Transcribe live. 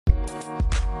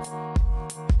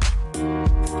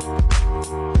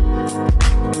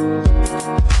Hi,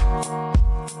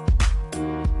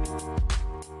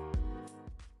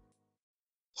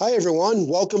 everyone.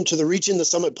 Welcome to the Reaching the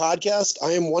Summit podcast.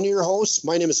 I am one of your hosts.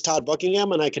 My name is Todd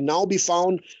Buckingham, and I can now be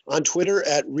found on Twitter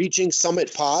at Reaching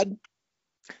Summit Pod.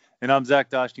 And I'm Zach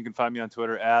Dosh. You can find me on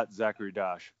Twitter at Zachary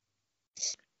Dosh.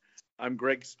 I'm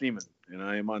Greg Steeman, and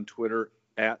I am on Twitter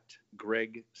at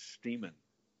Greg Steeman.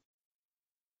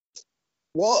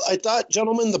 Well, I thought,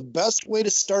 gentlemen, the best way to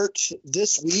start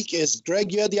this week is,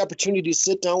 Greg, you had the opportunity to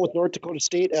sit down with North Dakota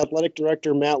State Athletic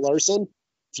Director Matt Larson.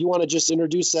 If you want to just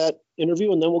introduce that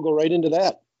interview, and then we'll go right into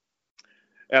that.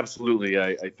 Absolutely.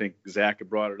 I think Zach had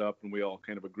brought it up, and we all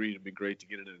kind of agreed it'd be great to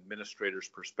get an administrator's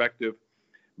perspective.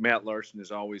 Matt Larson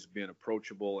has always been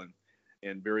approachable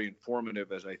and very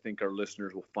informative, as I think our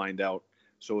listeners will find out.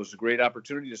 So it was a great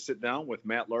opportunity to sit down with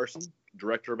Matt Larson,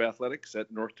 Director of Athletics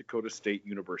at North Dakota State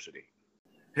University.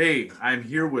 Hey, I'm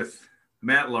here with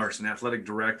Matt Larson, Athletic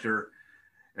Director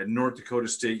at North Dakota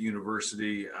State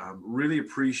University. Really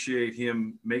appreciate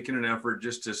him making an effort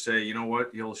just to say, you know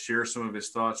what, he'll share some of his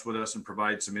thoughts with us and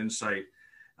provide some insight.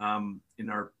 In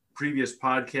our previous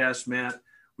podcast, Matt,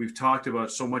 we've talked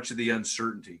about so much of the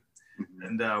uncertainty.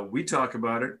 And we talk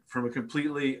about it from a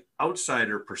completely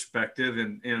outsider perspective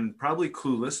and probably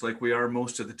clueless like we are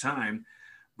most of the time.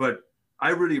 But I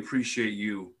really appreciate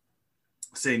you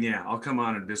saying, yeah, I'll come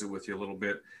on and visit with you a little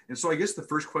bit. And so I guess the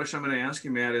first question I'm going to ask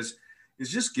you, Matt, is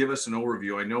just give us an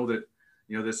overview. I know that,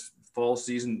 this fall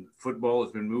season football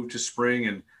has been moved to spring,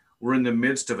 and we're in the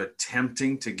midst of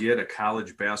attempting to get a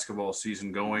college basketball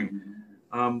season going.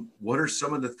 What are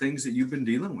some of the things that you've been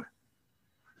dealing with?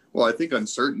 Well, I think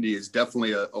uncertainty is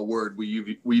definitely a word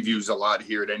we've used a lot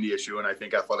here at NDSU, and I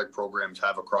think athletic programs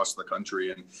have across the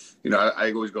country. And,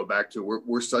 I always go back to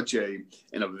we're such an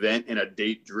event and a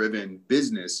date-driven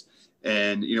business.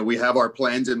 And, we have our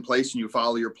plans in place, and you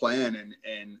follow your plan.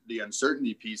 And the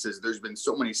uncertainty piece is there's been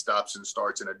so many stops and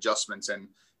starts and adjustments and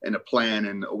a plan.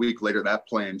 And a week later, that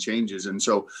plan changes. And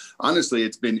so, honestly,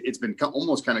 it's been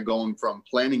almost kind of going from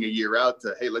planning a year out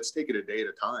to, hey, let's take it a day at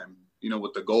a time,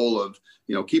 with the goal of,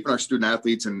 keeping our student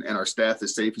athletes and our staff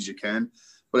as safe as you can.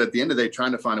 But at the end of the day,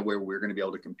 trying to find a way where we're going to be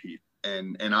able to compete.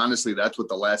 And honestly, that's what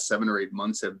the last 7 or 8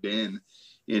 months have been,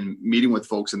 in meeting with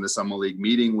folks in the Summer League,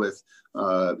 meeting with,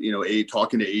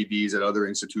 talking to ADs at other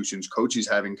institutions, coaches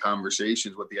having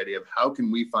conversations with the idea of how can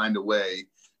we find a way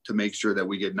to make sure that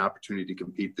we get an opportunity to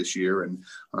compete this year. And,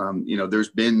 there's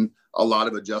been a lot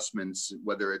of adjustments,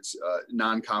 whether it's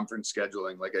non-conference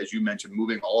scheduling, like, as you mentioned,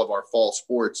 moving all of our fall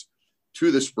sports to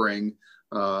the spring,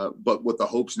 but with the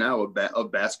hopes now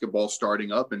of basketball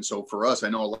starting up. And so for us, I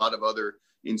know a lot of other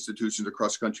institutions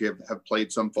across the country have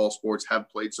played some fall sports, have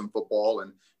played some football.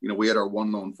 And, we had our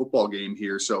one lone football game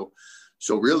here. So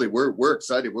really we're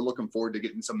excited. We're looking forward to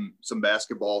getting some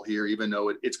basketball here, even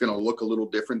though it's going to look a little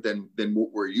different than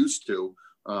what we're used to.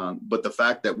 But the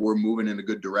fact that we're moving in a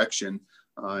good direction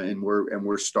and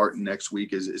we're starting next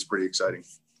week is pretty exciting.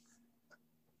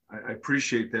 I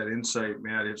appreciate that insight,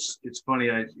 Matt. It's funny.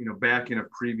 Back in a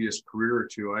previous career or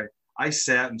two, I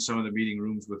sat in some of the meeting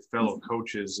rooms with fellow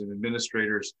coaches and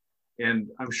administrators, and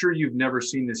I'm sure you've never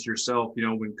seen this yourself.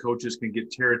 When coaches can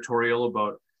get territorial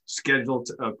about scheduled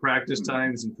practice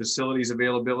times and facilities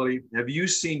availability. Have you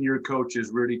seen your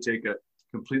coaches really take a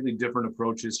completely different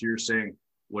approach this year, saying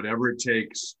whatever it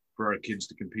takes for our kids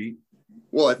to compete?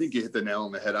 Well, I think you hit the nail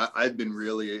on the head. I've been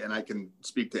really, and I can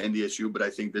speak to NDSU, but I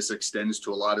think this extends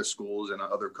to a lot of schools and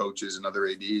other coaches and other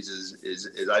ADs is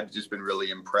I've just been really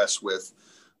impressed with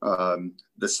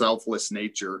the selfless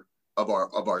nature of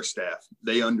our staff.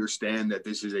 They understand that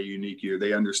this is a unique year.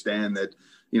 They understand that,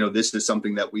 this is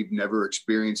something that we've never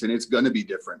experienced, and it's going to be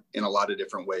different in a lot of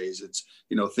different ways. It's,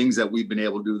 things that we've been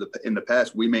able to do in the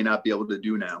past, we may not be able to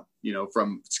do now,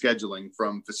 from scheduling,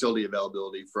 from facility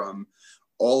availability, from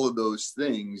all of those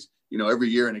things, every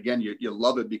year. And again, you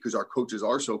love it because our coaches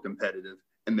are so competitive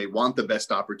and they want the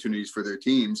best opportunities for their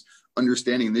teams.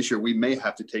 Understanding this year, we may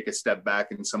have to take a step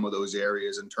back in some of those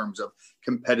areas in terms of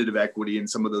competitive equity and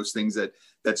some of those things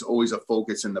that's always a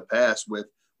focus in the past, with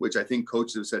which I think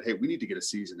coaches have said, hey, we need to get a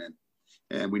season in,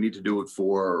 and we need to do it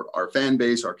for our fan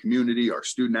base, our community, our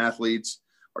student athletes,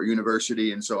 our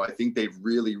university. And so I think they've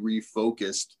really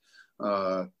refocused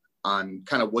on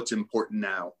kind of what's important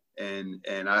now. And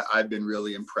I've been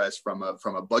really impressed from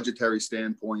a budgetary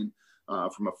standpoint,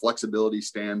 from a flexibility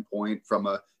standpoint, from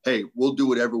a, hey, we'll do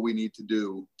whatever we need to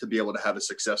do to be able to have a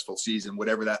successful season,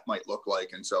 whatever that might look like.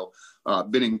 And so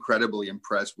been incredibly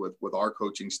impressed with our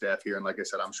coaching staff here. And like I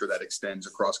said, I'm sure that extends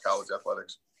across college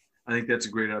athletics. I think that's a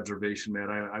great observation,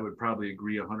 Matt. I would probably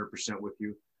agree 100% with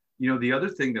you. You know, the other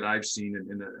thing that I've seen,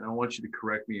 and I want you to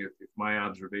correct me if my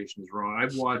observation is wrong,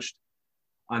 I've watched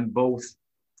on both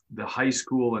the high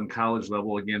school and college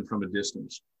level, again, from a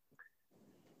distance.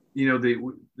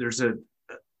 There's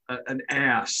an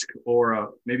ask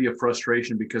or maybe a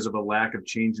frustration because of a lack of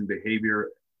change in behavior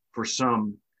for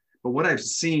some. But what I've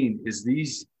seen is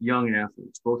these young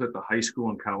athletes, both at the high school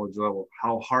and college level,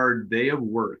 how hard they have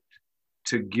worked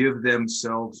to give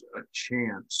themselves a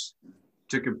chance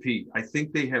to compete. I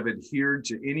think they have adhered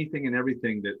to anything and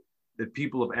everything that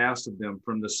people have asked of them,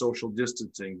 from the social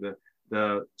distancing,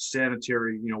 the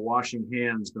sanitary, washing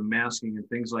hands, the masking and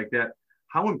things like that.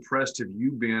 How impressed have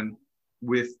you been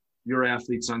with your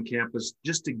athletes on campus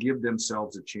just to give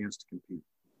themselves a chance to compete?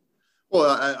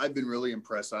 Well, I've been really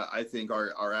impressed. I think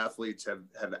our athletes have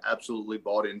absolutely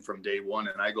bought in from day one.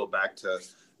 And I go back to,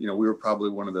 we were probably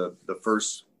one of the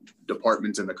first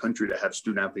departments in the country to have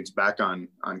student athletes back on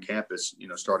campus,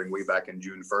 starting way back in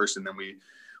June 1st. And then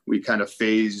we kind of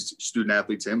phased student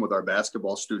athletes in, with our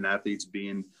basketball student athletes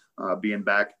being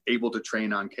back, able to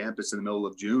train on campus in the middle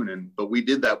of June. But we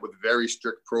did that with very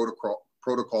strict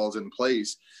protocols in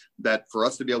place that for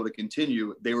us to be able to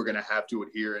continue, they were going to have to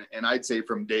adhere. And I'd say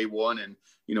from day one and,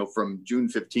 from June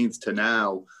 15th to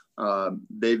now,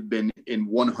 they've been in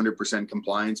 100%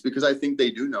 compliance, because I think they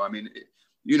do know. I mean,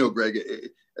 Greg,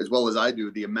 as well as I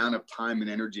do, the amount of time and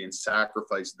energy and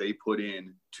sacrifice they put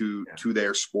in to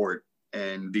their sport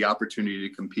and the opportunity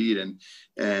to compete,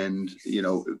 and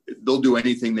they'll do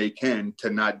anything they can to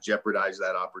not jeopardize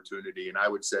that opportunity. And I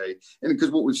would say, and because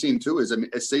what we've seen too is, I mean,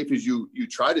 as safe as you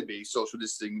try to be, social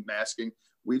distancing, masking,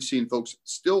 we've seen folks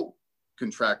still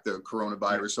contract the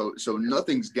coronavirus. So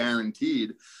nothing's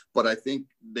guaranteed, but I think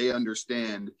they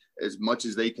understand, as much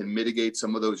as they can mitigate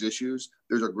some of those issues,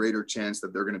 there's a greater chance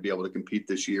that they're going to be able to compete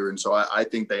this year. And so I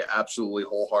think they absolutely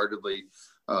wholeheartedly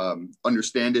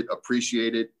understand it,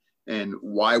 appreciate it, and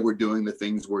why we're doing the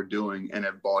things we're doing, and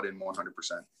have bought in 100%.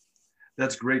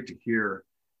 That's great to hear.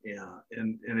 Yeah.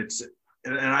 And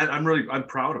I'm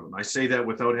proud of them. I say that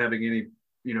without having any,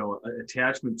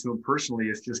 attachment to them personally.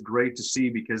 It's just great to see,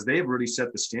 because they've really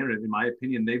set the standard. In my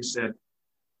opinion, they've said,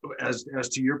 as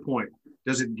to your point,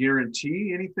 does it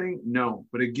guarantee anything? No,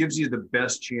 but it gives you the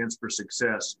best chance for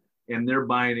success. And they're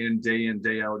buying in,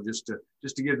 day out, just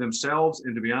to give themselves.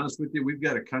 And to be honest with you, we've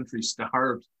got a country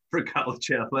starved for college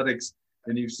athletics,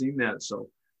 and you've seen that. So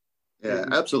yeah,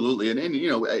 absolutely.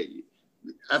 And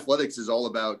athletics is all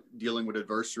about dealing with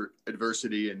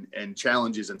adversity and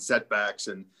challenges and setbacks.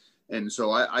 And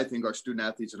so I think our student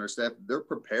athletes and our staff, they're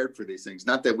prepared for these things.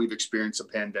 Not that we've experienced a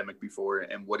pandemic before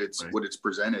and what it's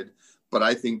presented, but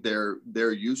I think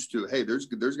they're used to, hey, there's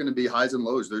going to be highs and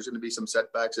lows. There's going to be some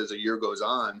setbacks as the year goes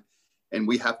on, and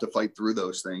we have to fight through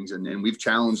those things. And we've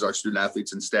challenged our student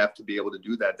athletes and staff to be able to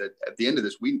do that. That at the end of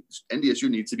this, NDSU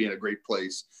needs to be in a great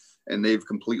place, and they've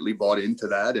completely bought into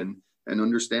that and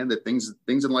understand that things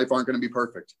in life aren't going to be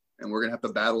perfect, and we're going to have to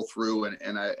battle through.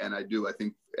 And I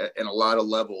think in a lot of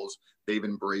levels, they've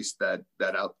embraced that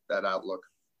outlook.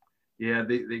 Yeah,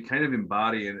 they kind of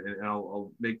embody, and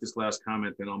I'll make this last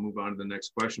comment, then I'll move on to the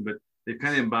next question. But they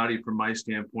kind of embody, from my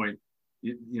standpoint,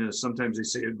 sometimes they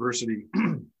say adversity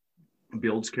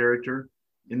builds character.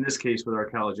 In this case, with our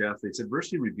college athletes,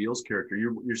 adversity reveals character.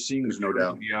 You're seeing there's no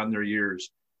doubt beyond their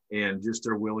years, and just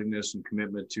their willingness and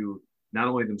commitment to not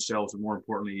only themselves, but more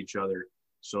importantly, each other.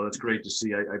 So that's great to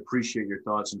see. I appreciate your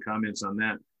thoughts and comments on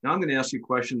that. Now I'm going to ask you a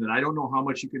question that I don't know how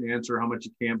much you can answer, how much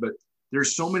you can, but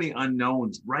there's so many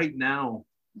unknowns right now.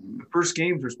 The first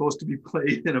games are supposed to be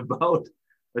played in about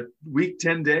a week,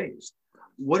 10 days.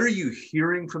 What are you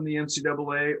hearing from the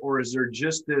NCAA, or is there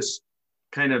just this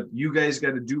kind of, you guys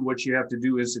got to do what you have to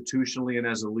do institutionally and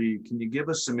as a league? Can you give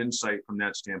us some insight from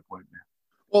that standpoint, Matt?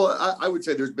 Well, I would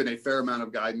say there's been a fair amount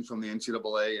of guidance from the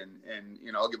NCAA, and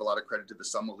I'll give a lot of credit to the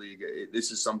Summer League. This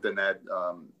is something that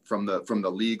from the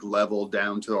league level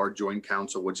down to our joint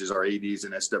council, which is our ADs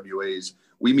and SWAs,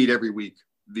 we meet every week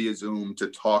via Zoom to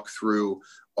talk through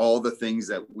all the things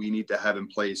that we need to have in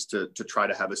place to try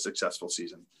to have a successful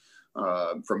season.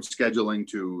 From scheduling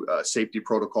to safety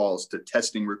protocols to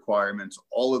testing requirements,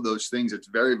 all of those things, it's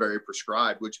very, very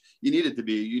prescribed, which you need it to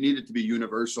be. You need it to be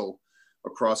universal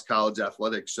across college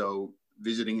athletics, so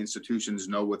visiting institutions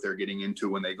know what they're getting into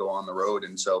when they go on the road.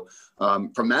 And so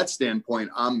from that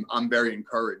standpoint, I'm very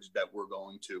encouraged that we're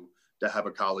going to have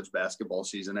a college basketball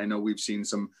season. I know we've seen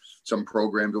some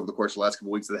programs over the course of the last couple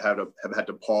of weeks that have had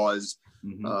to pause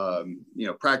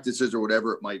practices or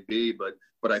whatever it might be, but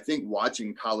I think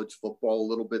watching college football a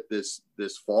little bit this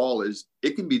fall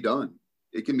it can be done.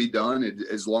 It can be done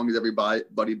as long as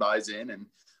everybody buys in and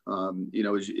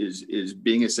is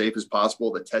being as safe as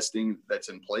possible, the testing that's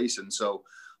in place. And so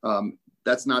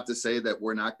That's not to say that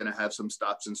we're not going to have some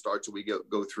stops and starts that we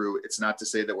go through. It's not to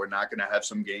say that we're not going to have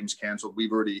some games canceled.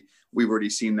 We've already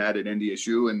seen that at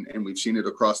NDSU, and we've seen it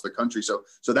across the country. So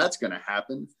that's going to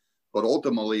happen. But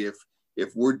ultimately,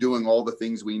 if we're doing all the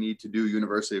things we need to do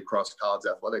university across college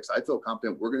athletics, I feel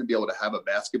confident we're going to be able to have a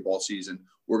basketball season.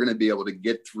 We're going to be able to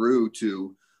get through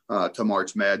to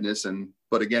March Madness.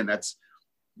 But again,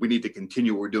 we need to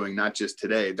continue what we're doing, not just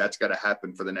today. That's got to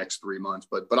happen for the next 3 months.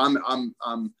 But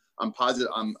I'm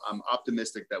positive. I'm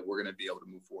optimistic that we're going to be able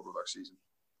to move forward with our season.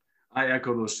 I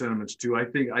echo those sentiments too. I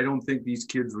don't think these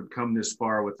kids would come this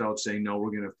far without saying, no,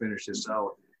 we're going to finish this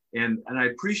out. And I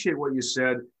appreciate what you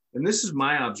said. And this is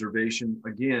my observation,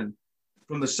 again,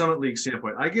 from the Summit League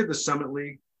standpoint. I give the Summit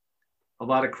League a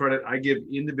lot of credit. I give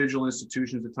individual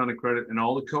institutions a ton of credit, and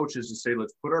all the coaches to say,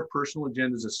 let's put our personal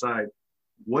agendas aside.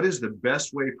 What is the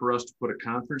best way for us to put a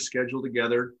conference schedule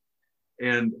together?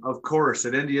 And of course,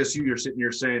 at NDSU, you're sitting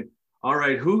here saying, all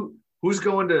right, who's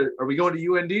going to, are we going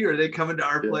to UND, or are they coming to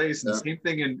our place? And same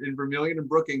thing in Vermillion and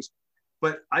Brookings.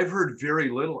 But I've heard very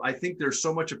little. I think there's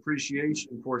so much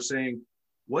appreciation for saying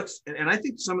and I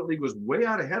think Summit League was way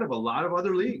out ahead of a lot of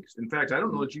other leagues. In fact, I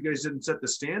don't know that you guys didn't set the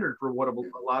standard for what a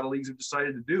lot of leagues have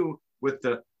decided to do with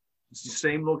the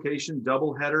same location,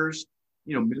 double headers,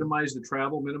 minimize the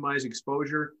travel, minimize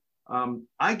exposure.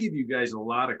 I give you guys a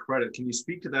lot of credit. Can you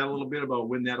speak to that a little bit about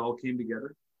when that all came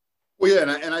together? Well,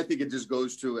 yeah, and I think it just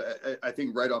goes to, I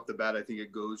think right off the bat, I think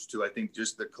it goes to,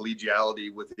 just the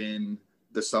collegiality within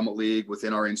the Summit League,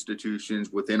 within our institutions,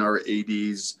 within our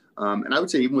ADs, and I would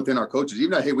say even within our coaches,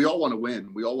 hey, we all want to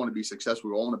win. We all want to be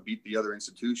successful. We all want to beat the other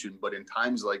institution. But in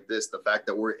times like this, the fact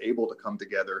that we're able to come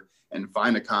together and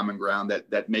find a common ground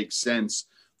that makes sense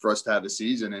for us to have a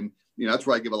season. And, that's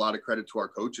where I give a lot of credit to our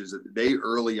coaches. They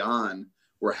early on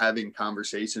were having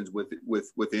conversations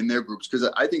within their groups, because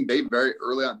I think they very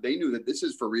early on, they knew that this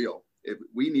is for real.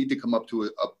 We need to come up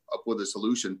with a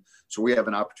solution so we have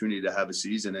an opportunity to have a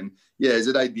season. And yeah, is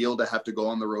it ideal to have to go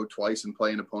on the road twice and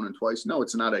play an opponent twice? No,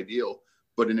 it's not ideal.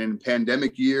 But in a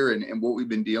pandemic year and what we've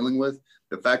been dealing with,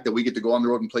 the fact that we get to go on the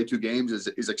road and play 2 games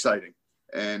is exciting.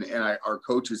 And our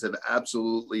coaches have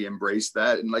absolutely embraced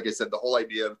that. And like I said, the whole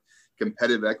idea of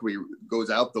competitive equity goes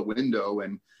out the window,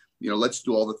 and let's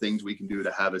do all the things we can do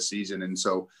to have a season. And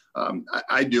so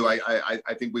I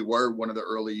think we were one of the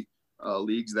early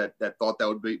leagues that thought that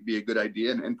would be a good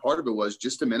idea. And part of it was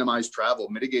just to minimize travel,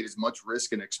 mitigate as much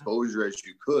risk and exposure as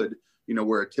you could.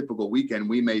 Where a typical weekend,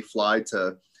 we may fly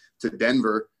to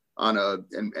Denver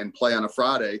and play on a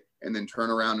Friday, and then turn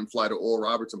around and fly to Oral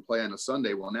Roberts and play on a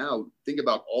Sunday. Well, now think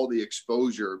about all the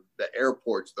exposure, the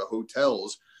airports, the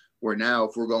hotels, where now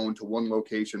if we're going to one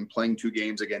location, playing 2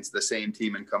 games against the same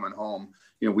team and coming home,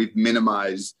 we've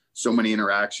minimized so many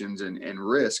interactions and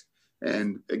risk.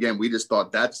 And again, we just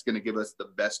thought that's going to give us the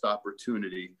best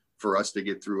opportunity for us to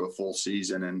get through a full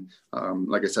season. And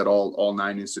like I said, all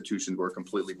 9 institutions were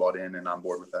completely bought in and on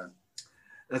board with that.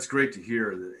 That's great to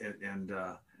hear. And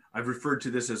I've referred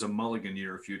to this as a mulligan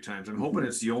year a few times. I'm hoping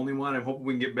it's the only one. I'm hoping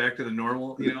we can get back to the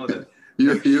normal, that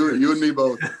you and me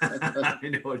both. I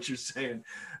know what you're saying.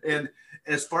 And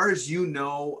as far as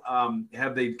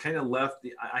have they kind of left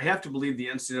I have to believe the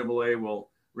NCAA will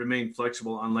remain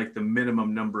flexible on like the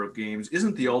minimum number of games.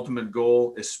 Isn't the ultimate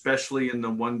goal, especially in the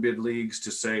 1-bid leagues,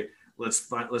 to say,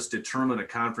 let's determine a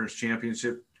conference champion,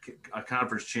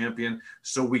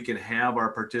 so we can have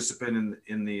our participant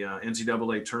in the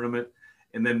NCAA tournament,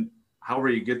 and then however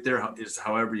you get there is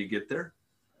however you get there?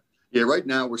 Yeah, right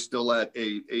now we're still at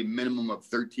a minimum of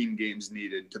 13 games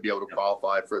needed to be able to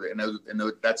qualify for and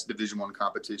that's Division I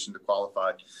competition to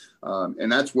qualify.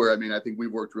 And that's where, I think we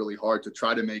worked really hard to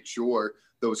try to make sure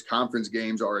those conference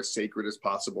games are as sacred as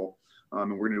possible.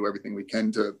 And we're going to do everything we can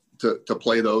to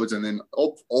play those, and then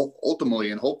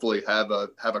ultimately and hopefully have a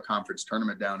conference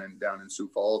tournament down in Sioux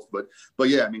Falls. But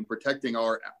yeah, protecting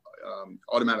our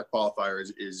automatic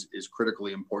qualifiers is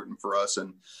critically important for us.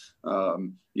 And,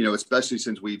 especially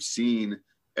since we've seen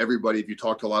everybody, if you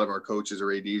talk to a lot of our coaches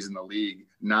or ADs in the league,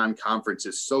 non-conference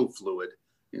is so fluid.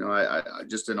 I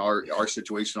just in our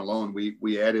situation alone,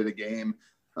 we added a game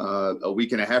a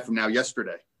week and a half from now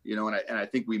yesterday, and I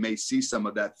think we may see some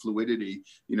of that fluidity,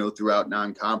 throughout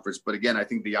non-conference. But again, I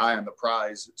think the eye on the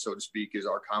prize, so to speak, is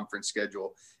our conference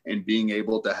schedule and being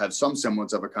able to have some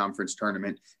semblance of a conference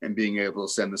tournament and being able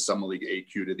to send the Summer League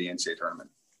AQ to the NCAA tournament.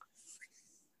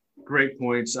 Great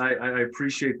points. I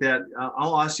appreciate that.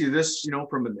 I'll ask you this,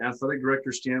 from an athletic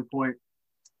director standpoint,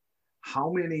 how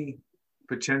many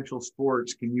potential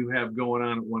sports can you have going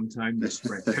on at one time this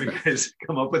spring? Have you guys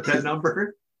come up with that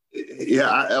number?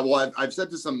 Yeah, I've said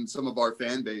to some of our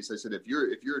fan base, I said, if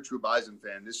you're a true Bison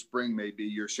fan, this spring may be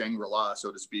your Shangri-La,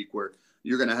 so to speak, where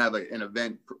you're going to have an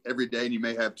event every day, and you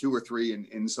may have 2 or 3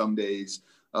 in some days.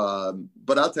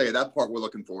 But I'll tell you, that part we're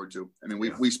looking forward to. I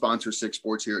mean, we sponsor 6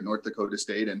 sports here at North Dakota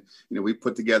State, and we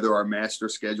put together our master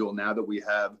schedule now that we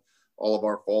have all of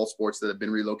our fall sports that have been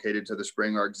relocated to the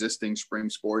spring, our existing spring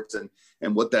sports,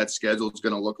 and what that schedule is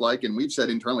going to look like. And we've said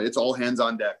internally, it's all hands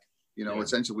on deck.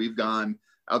 Essentially, we've gone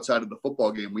outside of the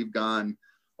football game. We've gone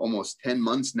almost 10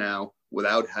 months now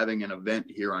without having an event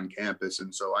here on campus.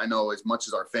 And so I know as much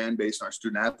as our fan base and our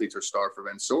student athletes are starved for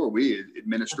events, so are we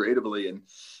administratively.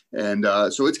 And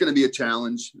so it's going to be a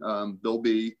challenge. There'll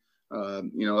be,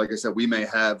 like I said, we may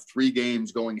have 3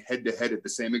 games going head to head at the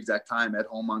same exact time at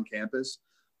home on campus.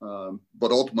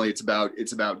 But ultimately it's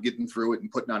about getting through it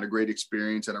and putting on a great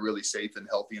experience and a really safe and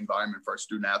healthy environment for our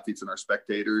student athletes and our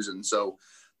spectators. And so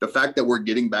the fact that we're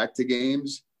getting back to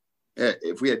games,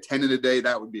 if we had 10 in a day,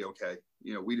 that would be okay.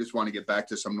 We just want to get back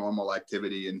to some normal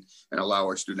activity and allow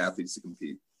our student athletes to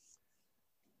compete.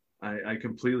 I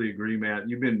completely agree, Matt.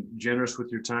 You've been generous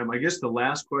with your time. I guess the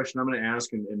last question I'm going to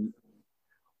ask, and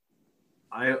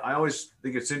I always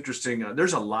think it's interesting.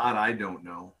 There's a lot I don't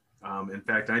know. In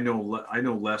fact, I know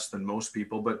less than most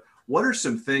people, but what are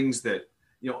some things that,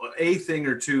 a thing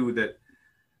or two that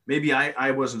maybe I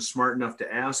wasn't smart enough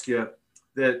to ask you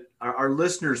that our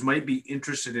listeners might be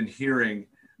interested in hearing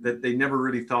that they never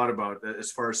really thought about,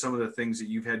 as far as some of the things that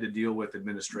you've had to deal with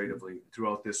administratively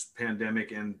throughout this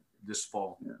pandemic and this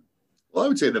fall? Yeah. Well, I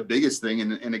would say the biggest thing,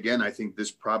 and again, I think this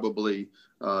probably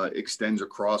extends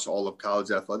across all of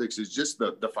college athletics, is just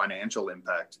the financial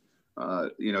impact,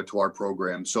 to our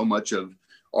program. So much of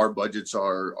our budgets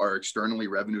are externally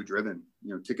revenue driven,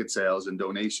 ticket sales and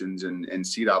donations and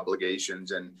seat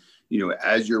obligations. And,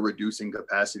 as you're reducing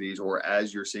capacities, or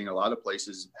as you're seeing a lot of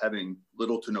places having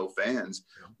little to no fans,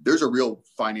 there's a real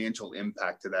financial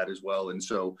impact to that as well. And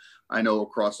so I know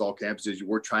across all campuses,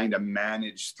 we're trying to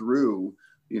manage through,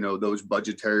 those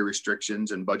budgetary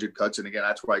restrictions and budget cuts. And again,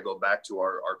 that's why I go back to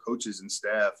our coaches and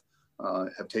staff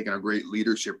have taken a great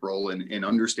leadership role in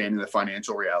understanding the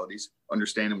financial realities,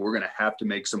 understanding we're going to have to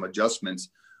make some adjustments,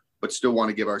 but still want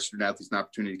to give our student athletes an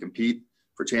opportunity to compete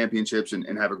for championships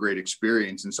and have a great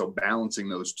experience. And so balancing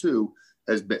those two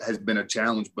has been a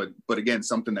challenge, but again,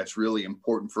 something that's really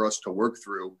important for us to work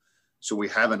through so we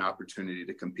have an opportunity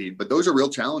to compete. But those are real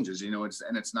challenges,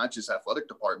 it's not just athletic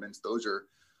departments. Those are,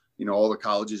 all the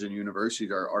colleges and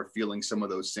universities are feeling some of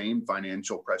those same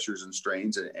financial pressures and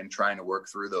strains and trying to work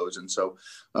through those. And so,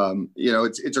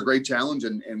 it's a great challenge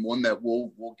and one that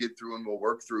we'll get through and we'll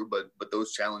work through, but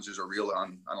those challenges are real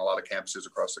on a lot of campuses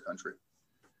across the country.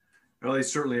 Well, they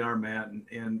certainly are, Matt.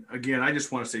 And again, I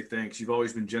just want to say thanks. You've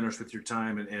always been generous with your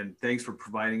time and thanks for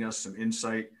providing us some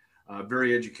insight,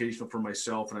 very educational for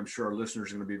myself. And I'm sure our listeners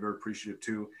are going to be very appreciative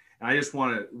too. And I just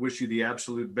want to wish you the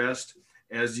absolute best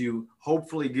as you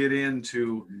hopefully get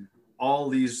into all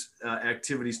these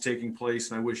activities taking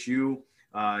place. And I wish you,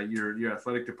 your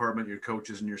athletic department, your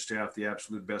coaches and your staff, the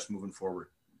absolute best moving forward.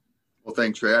 Well,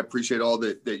 thanks, Trey. I appreciate all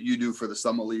that you do for the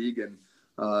Summit League. And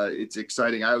it's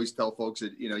exciting. I always tell folks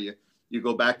that, you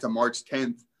go back to March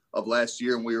 10th of last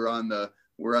year and we're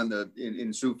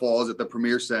in Sioux Falls at the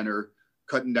Premier Center,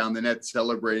 cutting down the net,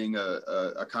 celebrating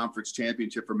a conference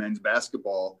championship for men's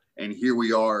basketball. And here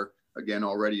we are again,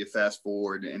 already a fast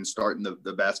forward and starting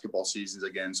the basketball seasons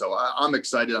again. So I'm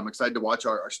excited. I'm excited to watch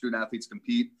our student athletes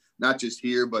compete, not just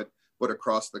here, but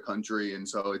across the country. And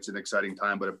so it's an exciting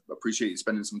time, but I appreciate you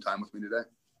spending some time with me today.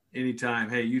 Anytime.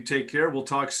 Hey, you take care. We'll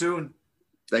talk soon.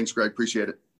 Thanks, Greg. Appreciate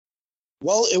it.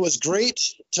 Well, it was great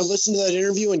to listen to that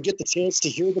interview and get the chance to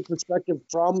hear the perspective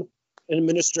from an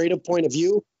administrative point of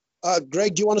view.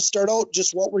 Greg, do you want to start out?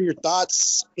 Just what were your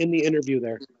thoughts in the interview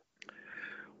there?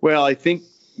 Well, I think,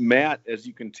 Matt, as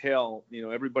you can tell,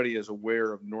 everybody is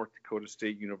aware of North Dakota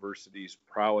State University's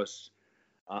prowess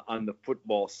on the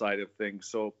football side of things.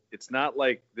 So it's not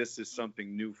like this is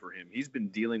something new for him. He's been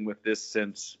dealing with this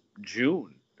since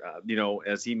June.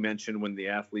 As he mentioned, when the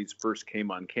athletes first came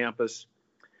on campus,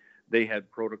 they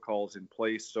had protocols in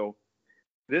place. So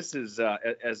this is,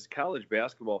 as college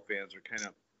basketball fans are kind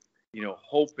of,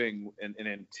 hoping and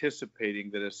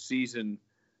anticipating that a season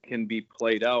can be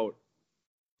played out.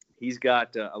 He's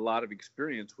got a lot of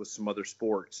experience with some other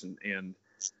sports, and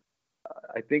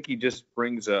I think he just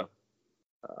brings an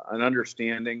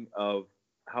understanding of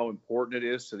how important it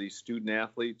is to these student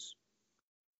athletes,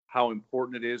 how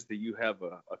important it is that you have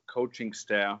a coaching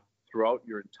staff throughout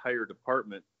your entire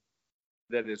department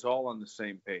that is all on the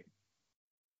same page.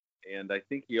 And I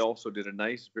think he also did a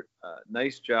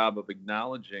nice job of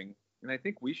acknowledging, and I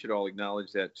think we should all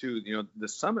acknowledge that too. The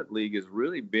Summit League has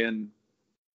really been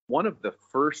one of the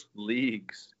first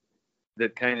leagues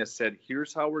that kind of said,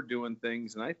 here's how we're doing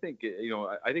things. And I think,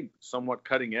 I think somewhat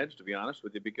cutting edge, to be honest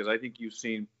with you, because I think you've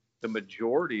seen the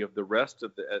majority of the rest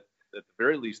of at the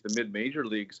very least, the mid-major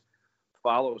leagues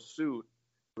follow suit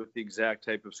with the exact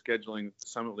type of scheduling the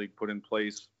Summit League put in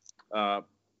place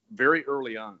very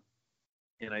early on.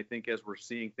 And I think as we're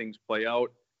seeing things play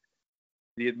out,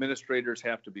 the administrators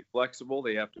have to be flexible.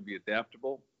 They have to be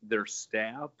adaptable. Their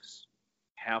staffs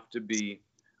have to be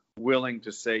willing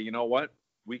to say, you know what,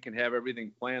 we can have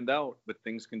everything planned out, but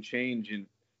things can change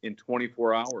in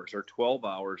 24 hours or 12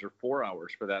 hours or 4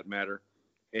 hours for that matter.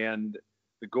 And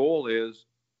the goal is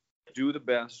do the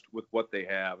best with what they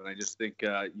have. And I just think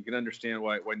you can understand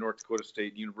why North Dakota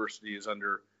State University is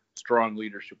under strong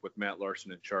leadership with Matt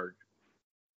Larson in charge.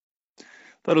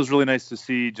 Thought it was really nice to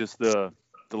see just the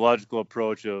logical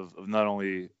approach of not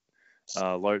only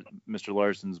Mr.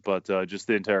 Larson's, but just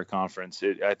the entire conference.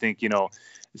 I think,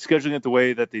 scheduling it the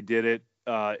way that they did it,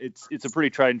 it's a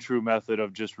pretty tried and true method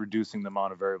of just reducing the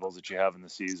amount of variables that you have in the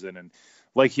season. And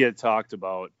like he had talked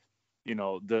about,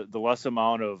 the less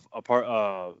amount of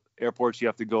airports you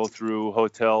have to go through,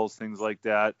 hotels, things like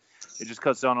that, it just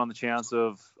cuts down on the chance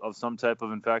of some type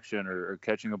of infection or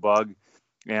catching a bug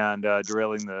and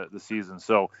derailing the season.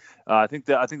 So I think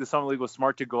the Summit League was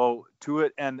smart to go to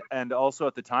it, and also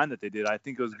at the time that they did, I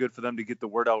think it was good for them to get the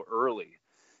word out early.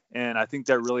 And I think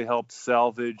that really helped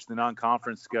salvage the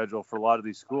non-conference schedule for a lot of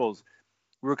these schools.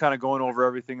 We were kind of going over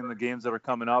everything in the games that are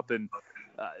coming up, and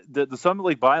the Summit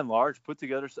League, by and large, put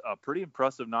together a pretty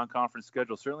impressive non-conference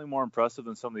schedule, certainly more impressive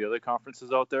than some of the other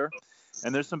conferences out there.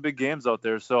 And there's some big games out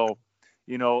there. So,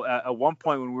 at one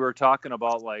point when we were talking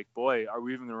about, like, boy, are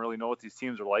we even going to really know what these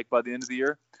teams are like by the end of the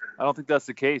year? I don't think that's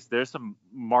the case. There's some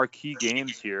marquee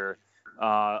games here,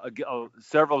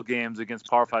 several games against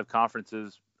Power 5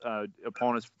 conferences,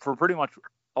 opponents for pretty much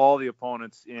all the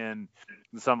opponents in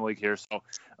the Summit League here. So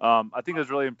I think it was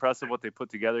really impressive what they put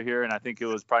together here. And I think it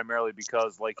was primarily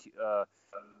because, like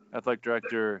athletic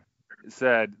director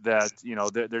said, that,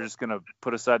 they're just going to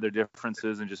put aside their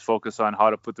differences and just focus on how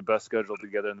to put the best schedule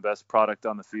together and the best product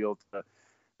on the field to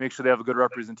make sure they have a good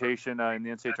representation in the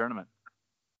NCAA tournament.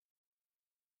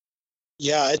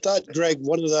 Yeah, I thought, Greg,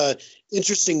 one of the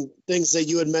interesting things that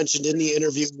you had mentioned in the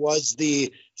interview was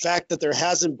the fact that there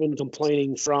hasn't been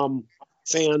complaining from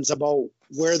fans about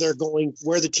where they're going,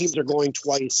 where the teams are going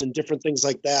twice and different things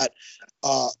like that.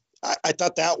 I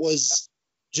thought that was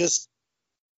just,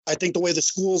 I think the way the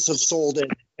schools have sold it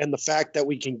and the fact that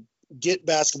we can get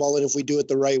basketball in if we do it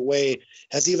the right way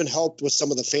has even helped with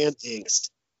some of the fan angst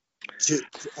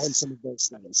on some of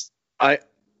those things.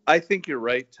 I think you're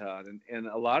right, Todd, and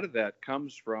a lot of that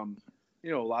comes from,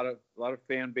 a lot of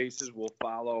fan bases will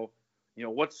follow,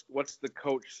 what's the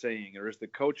coach saying, or is the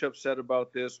coach upset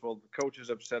about this? Well, the coach is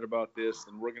upset about this,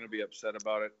 and we're going to be upset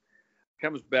about it. It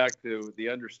comes back to the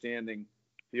understanding.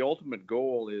 The ultimate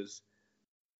goal is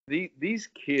these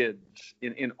kids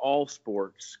in all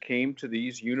sports came to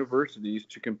these universities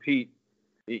to compete,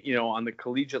 on the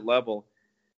collegiate level.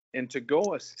 And to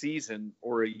go a season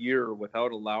or a year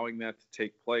without allowing that to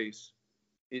take place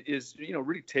is,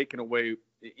 really taken away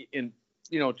in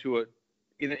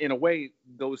a way,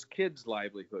 those kids'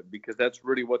 livelihood, because that's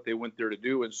really what they went there to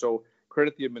do. And so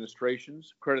credit the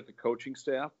administrations, credit the coaching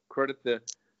staff, credit the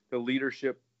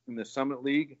leadership in the Summit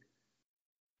League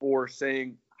for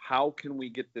saying, how can we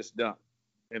get this done?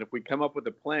 And if we come up with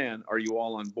a plan, are you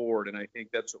all on board? And I think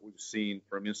that's what we've seen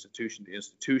from institution to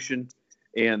institution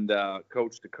and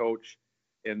coach to coach,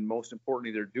 and most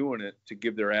importantly, they're doing it to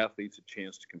give their athletes a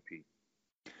chance to compete.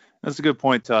 That's a good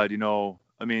point, Todd.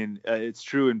 It's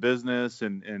true in business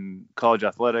and college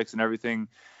athletics and everything.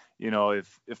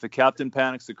 If the captain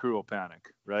panics, the crew will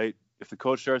panic, right? If the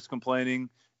coach starts complaining,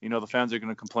 the fans are going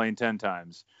to complain 10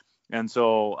 times. And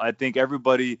so I think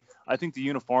the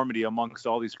uniformity amongst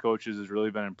all these coaches has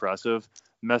really been impressive.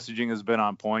 Messaging has been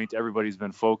on point. Everybody's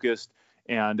been focused.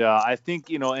 And I think,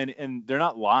 and they're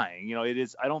not lying. It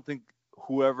is. I don't think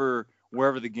wherever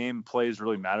the game plays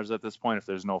really matters at this point if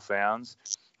there's no fans.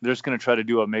 They're just going to try to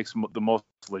do what makes the most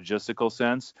logistical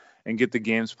sense and get the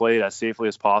games played as safely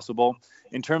as possible.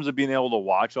 In terms of being able to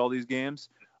watch all these games,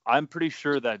 I'm pretty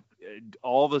sure that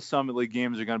all the Summit League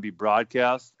games are going to be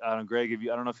broadcast. Greg,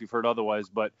 I don't know if you've heard otherwise,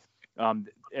 but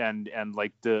and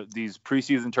like these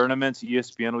preseason tournaments,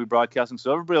 ESPN will be broadcasting,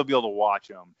 so everybody will be able to watch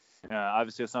them.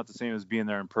 Obviously, it's not the same as being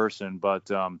there in person, but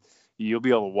you'll be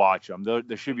able to watch them.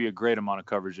 There should be a great amount of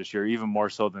coverage this year, even more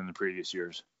so than the previous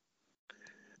years.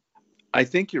 I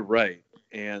think you're right,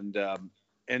 and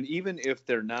even if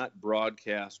they're not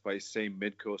broadcast by, say,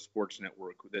 Midco Sports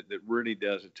Network, that really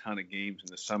does a ton of games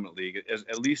in the Summit League,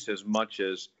 at least as much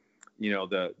as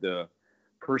the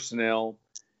personnel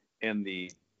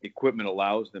the equipment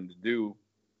allows them to do,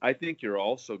 I think you're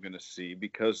also going to see,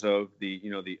 because of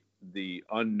the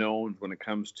unknowns when it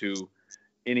comes to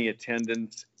any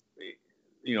attendance,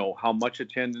 how much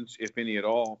attendance, if any at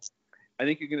all. I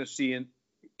think you're going to see in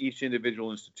each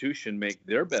individual institution make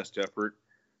their best effort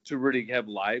to really have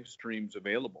live streams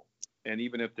available. And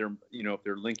even if they're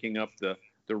linking up the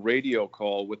radio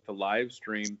call with the live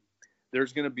stream,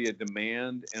 there's going to be a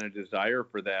demand and a desire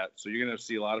for that. So you're going to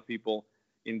see a lot of people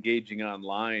engaging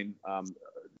online,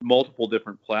 multiple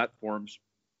different platforms.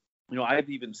 I've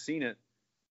even seen it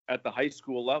at the high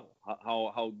school level,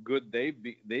 how good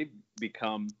they've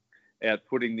become at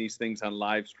putting these things on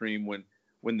live stream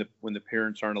when the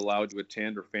parents aren't allowed to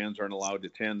attend or fans aren't allowed to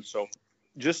attend. So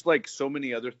just like so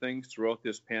many other things throughout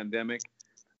this pandemic,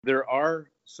 there are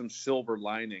some silver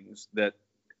linings that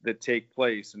take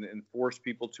place and force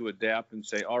people to adapt and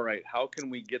say, all right, how can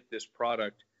we get this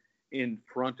product in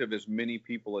front of as many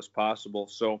people as possible?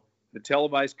 So the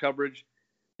televised coverage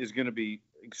is going to be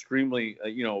extremely,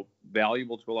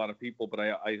 valuable to a lot of people, but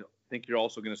I think you're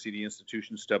also going to see the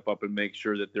institutions step up and make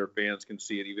sure that their fans can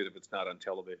see it, even if it's not on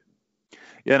television.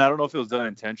 Yeah, and I don't know if it was done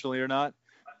intentionally or not,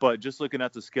 but just looking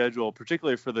at the schedule,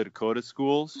 particularly for the Dakota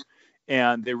schools,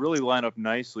 and they really line up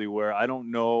nicely where I don't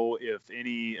know if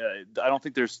I don't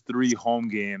think there's 3 home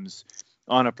games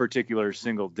on a particular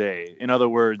single day. In other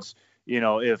words,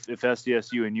 if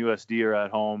SDSU and USD are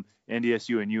at home,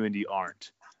 NDSU and UND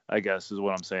aren't, I guess is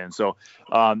what I'm saying. So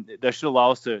that should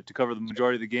allow us to cover the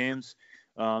majority of the games.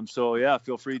 So yeah,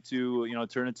 feel free to,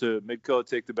 turn it to Midco,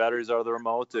 take the batteries out of the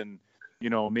remote, and,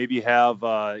 maybe have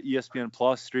ESPN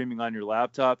Plus streaming on your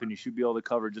laptop, and you should be able to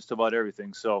cover just about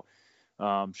everything. So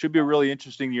should be a really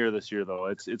interesting year this year, though.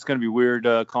 It's going to be weird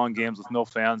calling games with no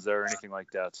fans there or anything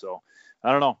like that. So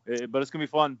I don't know, but it's going to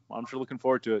be fun. I'm sure looking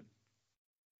forward to it.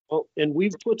 Well, and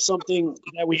we've put something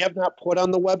that we have not put on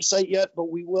the website yet,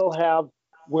 but we will have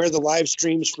where the live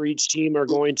streams for each team are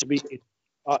going to be,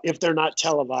 if they're not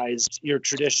televised your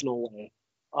traditional way.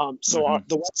 The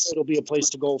website will be a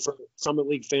place to go for Summit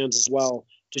League fans as well,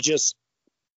 to just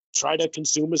try to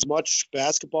consume as much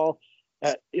basketball.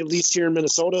 At least here in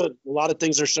Minnesota, a lot of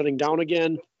things are shutting down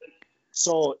again.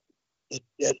 So,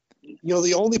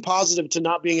 the only positive to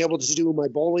not being able to do my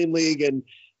bowling league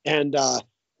and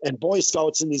Boy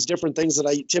Scouts and these different things that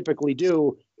I typically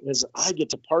do is I get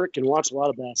to park and watch a lot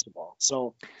of basketball.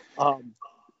 So,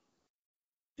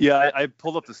 yeah, I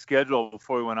pulled up the schedule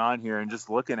before we went on here, and just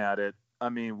looking at it, I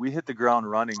mean, we hit the ground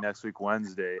running next week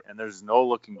Wednesday, and there's no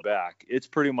looking back. It's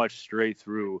pretty much straight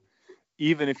through,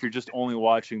 even if you're just only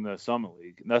watching the Summit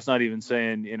League. And that's not even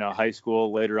saying, high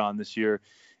school later on this year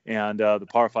and the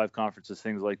Power 5 conferences,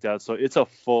 things like that. So it's a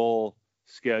full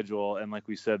schedule, and like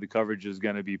we said, the coverage is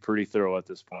going to be pretty thorough at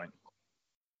this point.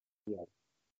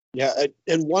 Yeah,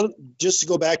 and just to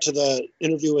go back to the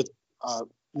interview with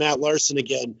Matt Larson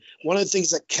again, one of the things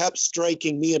that kept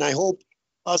striking me, and I hope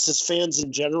us as fans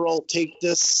in general take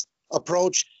this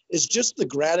approach, is just the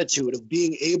gratitude of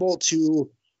being able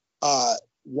to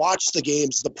watch the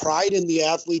games, the pride in the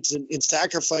athletes in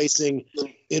sacrificing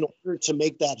in order to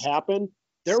make that happen.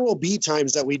 There will be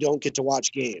times that we don't get to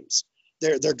watch games.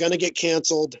 They're going to get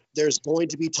canceled. There's going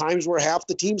to be times where half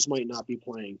the teams might not be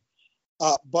playing.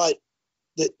 But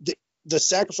the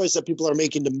sacrifice that people are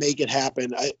making to make it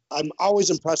happen, I'm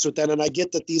always impressed with that. And I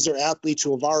get that these are athletes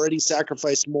who have already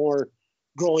sacrificed more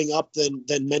growing up than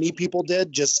many people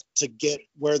did just to get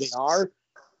where they are.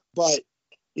 But,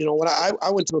 when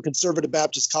I went to a conservative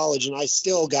Baptist college, and I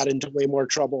still got into way more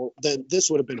trouble, then this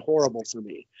would have been horrible for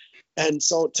me. And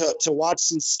so to watch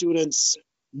these students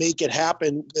make it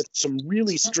happen with some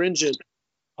really stringent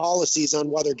policies on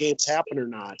whether games happen or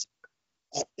not,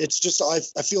 it's just,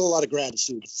 I feel a lot of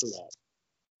gratitude for that.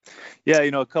 Yeah,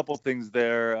 a couple things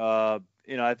there.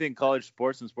 I think college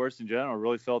sports and sports in general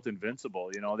really felt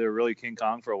invincible. They were really King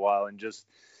Kong for a while, and just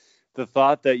the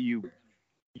thought that you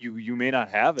may not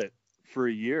have it for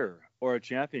a year or a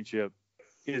championship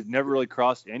has never really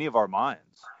crossed any of our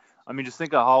minds. I mean, just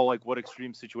think of how, what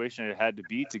extreme situation it had to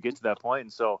be to get to that point.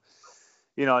 And so,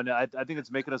 and I think it's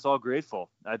making us all grateful.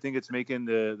 I think it's making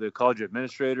the college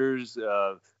administrators,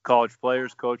 college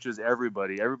players, coaches,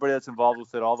 everybody that's involved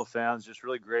with it, all the fans, just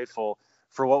really grateful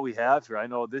for what we have here. I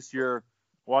know this year,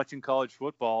 watching college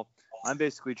football, I'm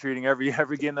basically treating every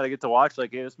game that I get to watch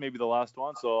like, hey, this may be the last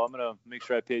one, so I'm going to make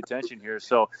sure I pay attention here.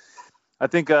 So I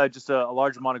think just a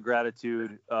large amount of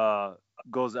gratitude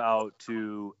goes out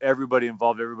to everybody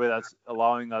involved, everybody that's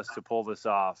allowing us to pull this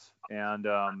off. And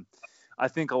I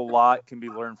think a lot can be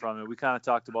learned from it. We kind of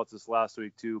talked about this last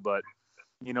week too, but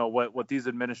what these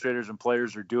administrators and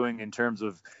players are doing in terms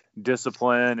of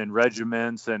discipline and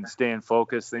regiments and staying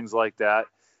focused, things like that.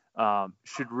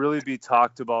 should really be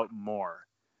talked about more,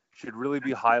 should really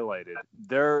be highlighted.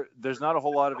 There's not a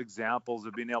whole lot of examples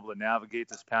of being able to navigate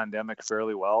this pandemic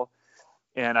fairly well.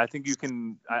 And I think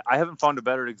I haven't found a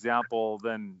better example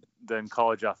than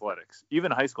college athletics,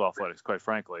 even high school athletics, quite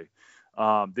frankly.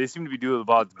 They seem to be doing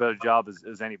about a better job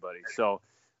as anybody. So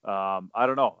I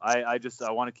don't know. I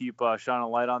want to keep shining a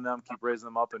light on them, keep raising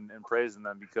them up and praising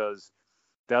them, because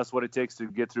that's what it takes to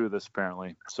get through this,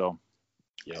 apparently. So,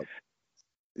 yep.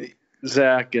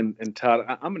 Zach and Todd,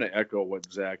 I'm going to echo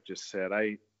what Zach just said.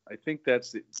 I think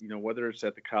that's, whether it's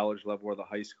at the college level or the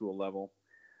high school level,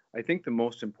 I think the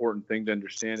most important thing to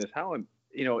understand is how, and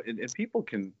people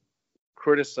can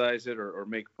criticize it or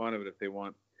make fun of it if they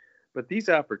want, but these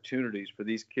opportunities for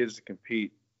these kids to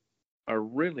compete are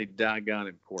really doggone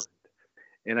important.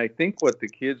 And I think what the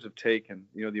kids have taken,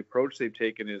 the approach they've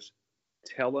taken is,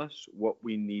 tell us what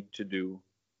we need to do.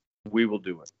 We will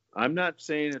do it. I'm not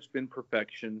saying it's been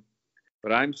perfection,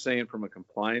 but I'm saying from a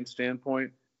compliance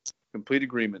standpoint, complete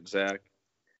agreement, Zach,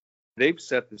 they've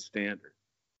set the standard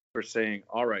for saying,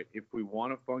 all right, if we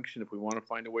want to function, if we want to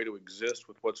find a way to exist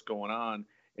with what's going on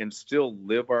and still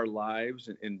live our lives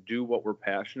and do what we're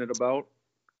passionate about,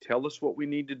 tell us what we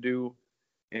need to do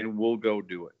and we'll go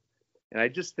do it. And I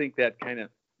just think that kind of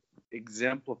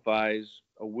exemplifies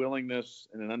a willingness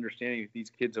and an understanding that these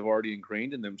kids have already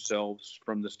ingrained in themselves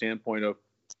from the standpoint of,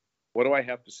 what do I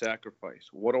have to sacrifice?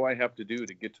 What do I have to do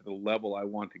to get to the level I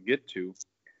want to get to?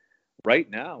 Right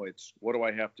now, it's what do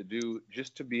I have to do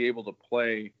just to be able to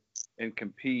play and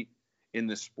compete in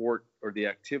the sport or the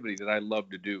activity that I love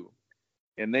to do.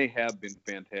 And they have been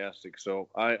fantastic. So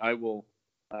I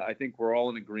think we're all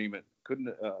in agreement.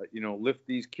 Couldn't, lift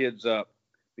these kids up,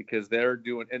 because they're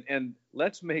doing, and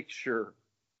let's make sure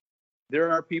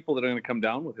there are people that are going to come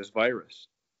down with this virus.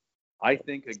 I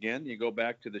think, again, you go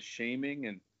back to the shaming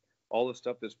and all the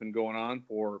stuff that's been going on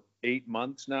for 8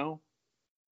 months now.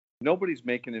 Nobody's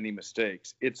making any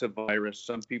mistakes. It's a virus.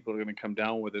 Some people are going to come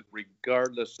down with it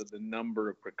regardless of the number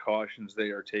of precautions they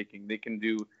are taking. They can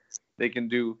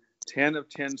do 10 of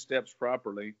 10 steps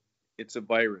properly. It's a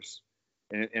virus,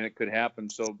 and it could happen.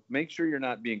 So make sure you're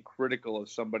not being critical of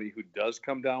somebody who does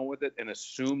come down with it and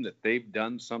assume that they've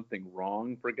done something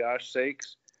wrong, for gosh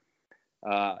sakes.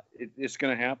 It's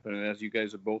going to happen. And as you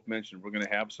guys have both mentioned, we're going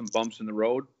to have some bumps in the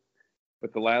road.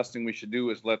 But the last thing we should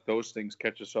do is let those things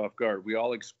catch us off guard. We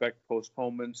all expect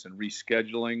postponements and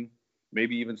rescheduling,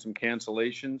 maybe even some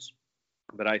cancellations.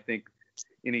 But I think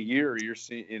in a year,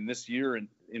 in this year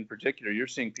in particular, you're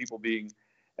seeing people being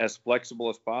as flexible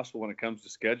as possible when it comes to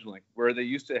scheduling. Where they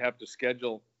used to have to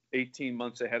schedule 18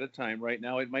 months ahead of time, right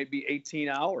now it might be 18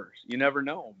 hours. You never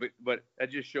know. But that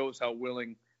just shows how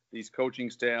willing these coaching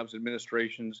staffs,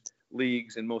 administrations,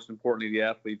 leagues, and most importantly, the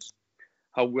athletes,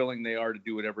 how willing they are to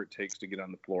do whatever it takes to get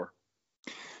on the floor.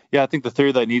 Yeah, I think the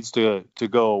theory that needs to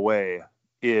go away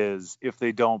is, if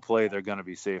they don't play, they're going to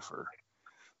be safer.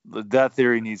 That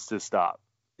theory needs to stop.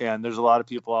 And there's a lot of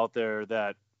people out there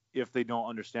that, if they don't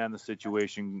understand the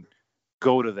situation,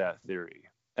 go to that theory.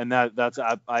 And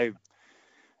the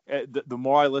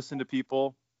more I listen to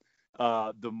people,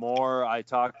 the more I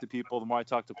talk to people, the more I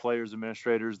talk to players,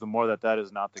 administrators, the more that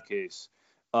is not the case.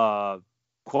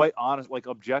 Quite honest, like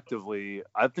objectively,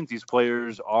 I think these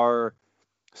players are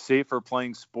safer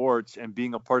playing sports and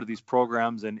being a part of these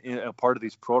programs and a part of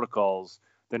these protocols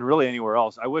than really anywhere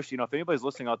else. I wish, if anybody's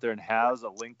listening out there and has a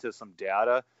link to some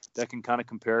data that can kind of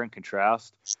compare and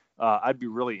contrast, I'd be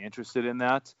really interested in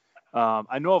that.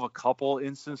 I know of a couple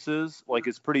instances, like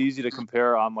it's pretty easy to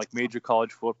compare on like major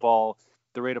college football,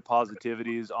 the rate of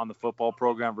positivities on the football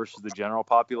program versus the general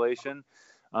population.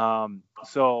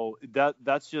 So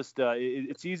that's just,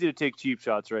 it's easy to take cheap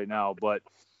shots right now, but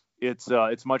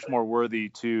it's much more worthy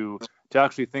to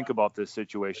actually think about this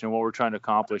situation and what we're trying to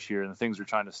accomplish here and the things we're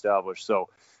trying to establish. So,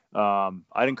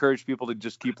 I'd encourage people to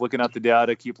just keep looking at the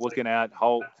data, keep looking at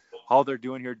how they're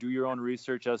doing here, do your own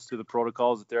research as to the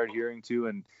protocols that they're adhering to,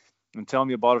 and tell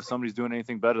me about if somebody's doing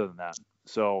anything better than that.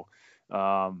 So,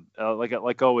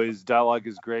 like always, dialogue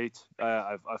is great.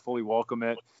 I fully welcome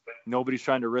it. Nobody's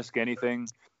trying to risk anything,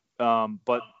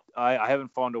 but I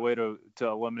haven't found a way to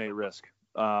eliminate risk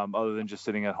other than just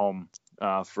sitting at home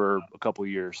for a couple of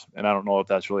years, and I don't know if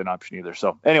that's really an option either.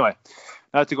 So anyway,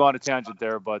 not to go on a tangent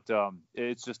there, but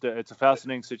it's just it's a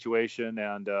fascinating situation,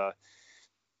 and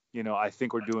I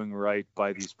think we're doing right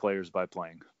by these players by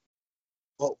playing.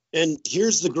 Well, and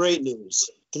here's the great news: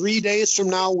 3 days from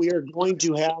now, we are going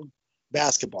to have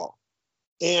basketball.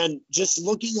 And just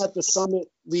looking at the Summit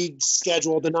League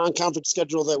schedule, the non-conference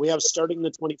schedule that we have starting the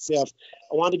 25th,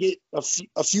 I want to get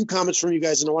a few comments from you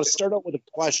guys, and I want to start out with a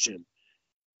question.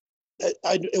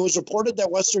 it was reported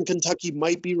that Western Kentucky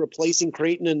might be replacing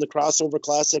Creighton in the Crossover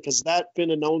Classic. Has that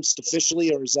been announced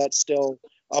officially, or is that still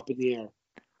up in the air?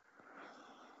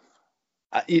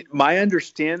 My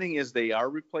understanding is they are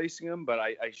replacing them, but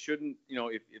I shouldn't,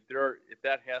 if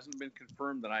that hasn't been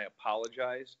confirmed, then I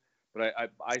apologize. But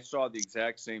I saw the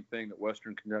exact same thing, that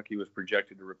Western Kentucky was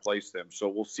projected to replace them. So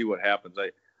we'll see what happens.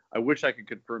 I wish I could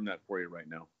confirm that for you right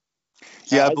now.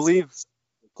 Yeah, I believe.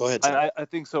 Go ahead. I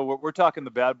think so. We're talking the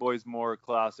Bad Boys More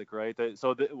Classic, right?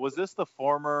 So was this the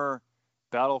former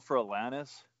Battle for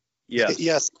Atlantis? Yes.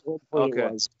 Yes. Okay.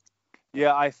 It was.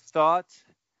 Yeah, I thought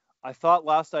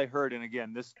last I heard, and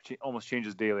again, this almost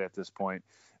changes daily at this point.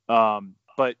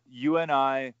 But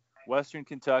UNI, Western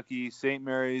Kentucky, St.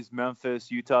 Mary's, Memphis,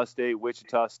 Utah State,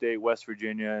 Wichita State, West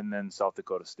Virginia, and then South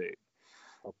Dakota State.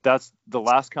 That's the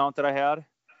last count that I had.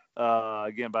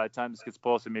 Again, by the time this gets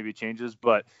posted, maybe it changes.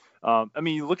 But,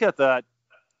 you look at that.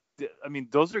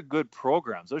 Those are good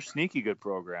programs. Those are sneaky good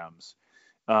programs.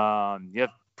 You have,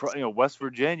 West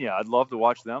Virginia. I'd love to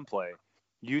watch them play.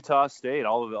 Utah State,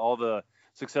 all the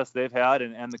success they've had,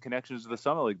 and the connections to the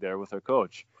Summit League there with their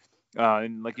coach.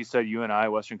 And like you said, UNI,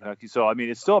 Western Kentucky. So,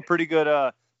 it's still a pretty good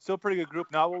group.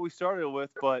 Not what we started with,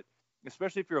 but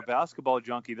especially if you're a basketball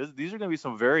junkie, these are going to be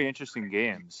some very interesting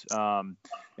games. And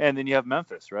then you have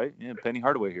Memphis, right? Yeah, Penny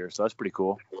Hardaway here, so that's pretty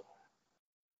cool.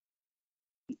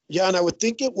 Yeah, and I would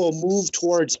think it will move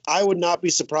towards. I would not be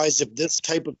surprised if this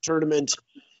type of tournament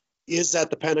is at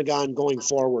the Pentagon going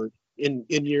forward in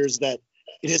years that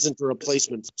it isn't a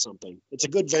replacement for something. It's a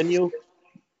good venue.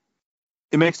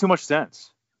 It makes too much sense.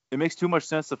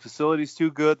 The facility's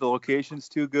too good. The location's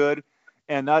too good.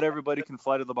 And not everybody can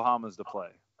fly to the Bahamas to play,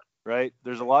 right?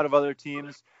 There's a lot of other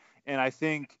teams. And I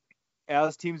think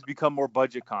as teams become more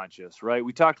budget conscious, right?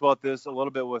 We talked about this a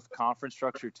little bit with conference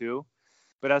structure too.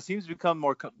 But as teams become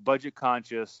more budget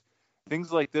conscious,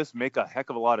 things like this make a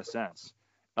heck of a lot of sense.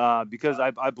 Because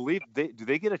I believe do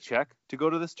they get a check to go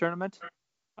to this tournament?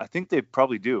 I think they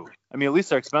probably do. At least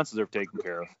their expenses are taken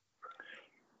care of.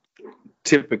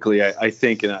 Typically, I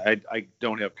think, and I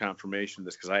don't have confirmation of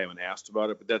this because I haven't asked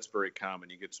about it, but that's very common.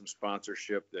 You get some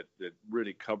sponsorship that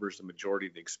really covers the majority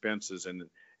of the expenses, and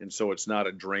so it's not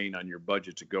a drain on your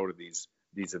budget to go to these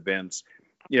events.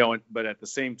 But at the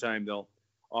same time, they'll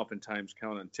oftentimes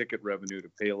count on ticket revenue to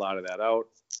pay a lot of that out.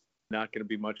 Not going to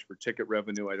be much for ticket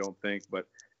revenue, I don't think, but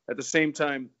at the same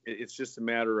time, it's just a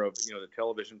matter of, the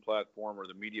television platform or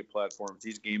the media platforms.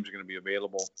 These games are going to be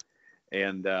available.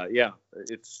 And,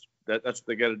 that's what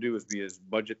they got to do, is be as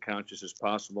budget conscious as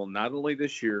possible, not only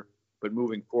this year, but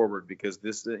moving forward, because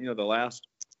this, the last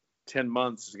 10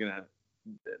 months is going to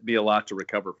be a lot to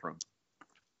recover from.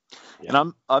 Yeah.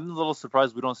 And I'm a little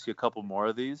surprised we don't see a couple more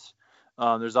of these.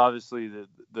 There's obviously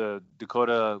the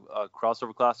Dakota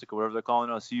Crossover Classic, or whatever they're calling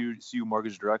it, CU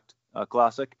Mortgage Direct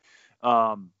Classic.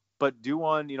 But do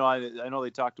one, I know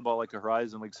they talked about like a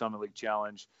Horizon League, Summit League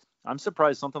Challenge. I'm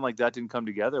surprised something like that didn't come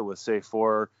together with, say,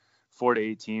 4 to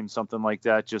 8 teams, something like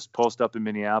that. Just post up in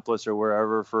Minneapolis or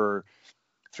wherever for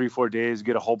 3-4 days,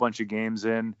 get a whole bunch of games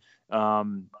in. But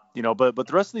the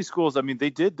rest of these schools,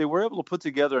 they were able to put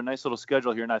together a nice little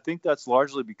schedule here. And I think that's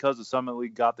largely because the Summit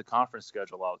League got the conference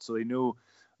schedule out. So they knew,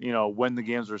 when the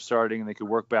games were starting, and they could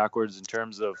work backwards in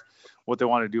terms of what they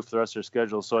want to do for the rest of their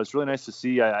schedule. So it's really nice to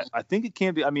see. I think it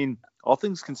can be, all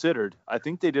things considered, I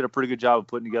think they did a pretty good job of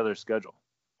putting together a schedule,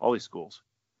 all these schools.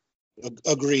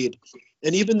 Agreed.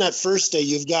 And even that first day,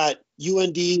 you've got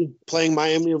UND playing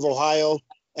Miami of Ohio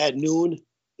at noon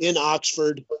in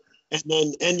Oxford, and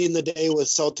then ending the day with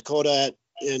South Dakota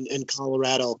in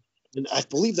Colorado. And I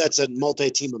believe that's a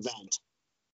multi-team event.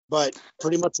 But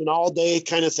pretty much an all-day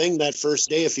kind of thing that first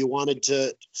day if you wanted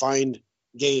to find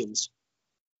games.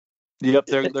 Yep,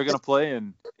 they're going to play.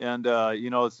 And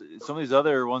some of these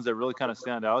other ones that really kind of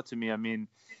stand out to me,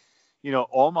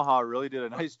 Omaha really did a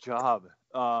nice job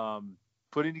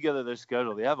putting together their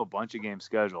schedule. They have a bunch of games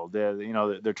scheduled.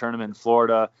 Their tournament in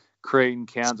Florida, Creighton,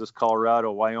 Kansas,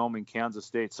 Colorado, Wyoming, Kansas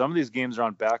State. Some of these games are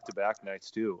on back-to-back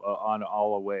nights too, on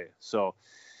all away. So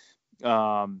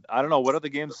I don't know. What other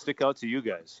games stick out to you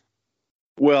guys?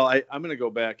 Well, I'm going to go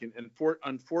back and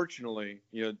unfortunately,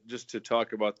 just to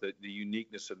talk about the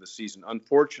uniqueness of the season.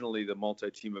 Unfortunately, the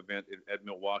multi-team event at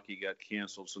Milwaukee got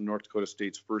canceled, so North Dakota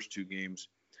State's first 2 games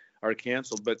are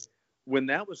canceled. But when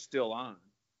that was still on,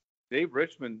 Dave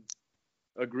Richmond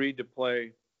agreed to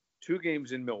play 2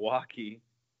 games in Milwaukee,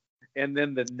 and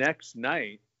then the next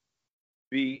night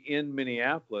be in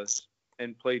Minneapolis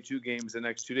and play 2 games the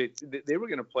next 2 days. They were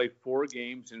going to play 4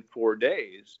 games in 4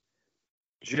 days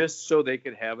just so they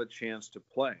could have a chance to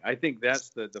play. I think that's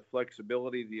the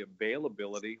flexibility, the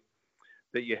availability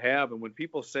that you have. And when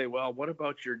people say, well, what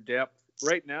about your depth?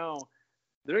 Right now,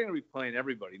 they're going to be playing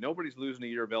everybody. Nobody's losing a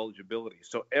year of eligibility.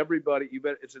 So everybody, you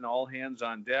bet it's an all hands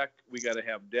on deck. We got to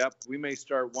have depth. We may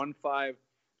start 1-5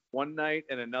 one night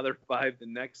and another 5 the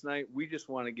next night. We just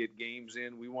want to get games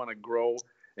in. We want to grow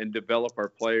and develop our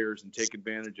players and take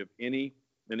advantage of any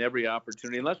and every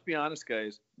opportunity. And let's be honest,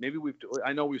 guys,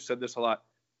 I know we've said this a lot.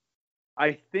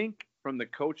 I think from the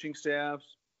coaching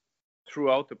staffs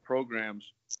throughout the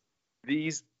programs,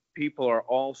 these people are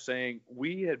all saying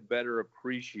we had better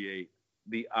appreciate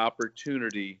the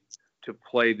opportunity to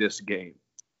play this game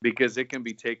because it can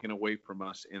be taken away from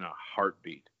us in a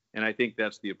heartbeat. And I think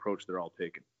that's the approach they're all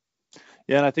taking.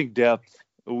 Yeah, and I think depth,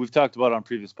 we've talked about it on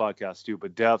previous podcasts too,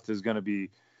 but depth is going to be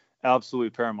absolutely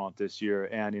paramount this year.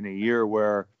 And in a year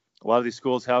where a lot of these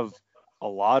schools have a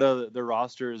lot of their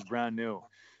roster is brand new.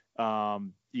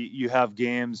 You have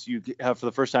games, you have for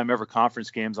the first time ever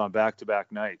conference games on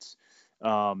back-to-back nights.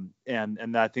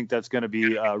 And I think that's going to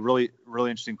be a really,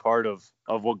 really interesting part of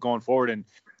what going forward. And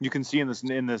you can see in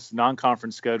this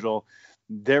non-conference schedule,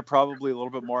 they're probably a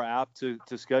little bit more apt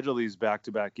to schedule these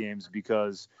back-to-back games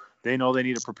because they know they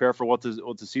need to prepare for what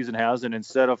the season has. And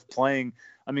instead of playing,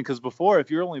 because before, if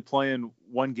you're only playing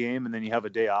one game and then you have a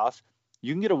day off,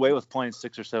 you can get away with playing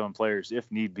 6 or 7 players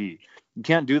if need be. You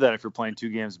can't do that if you're playing 2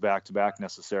 games back to back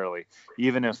necessarily,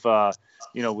 even if,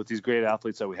 with these great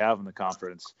athletes that we have in the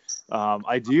conference.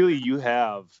 Ideally, you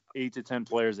have 8 to 10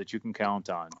 players that you can count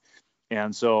on.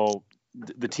 And so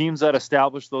the teams that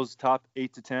establish those top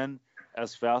 8 to 10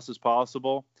 as fast as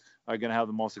possible are going to have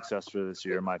the most success for this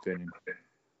year, in my opinion.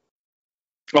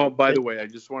 Oh, by the way, I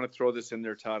just want to throw this in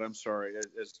there, Todd. I'm sorry.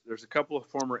 There's a couple of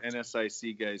former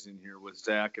NSIC guys in here with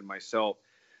Zach and myself.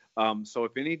 So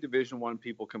if any Division I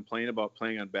people complain about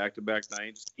playing on back-to-back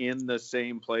nights in the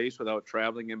same place without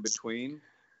traveling in between,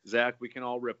 Zach, we can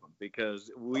all rip them because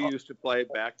we used to play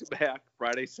back-to-back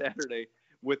Friday, Saturday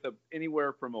with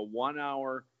anywhere from a 1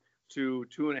 hour to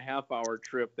 2.5 hour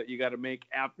trip that you got to make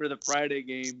after the Friday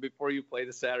game before you play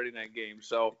the Saturday night game.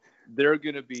 So they're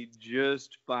going to be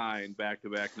just fine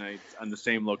back-to-back nights on the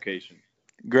same location.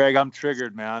 Greg, I'm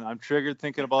triggered, man. I'm triggered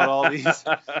thinking about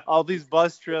all these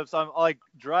bus trips. I'm like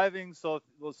driving. So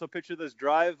picture this: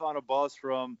 drive on a bus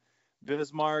from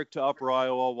Bismarck to Upper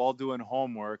Iowa while doing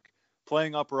homework,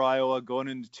 playing Upper Iowa, going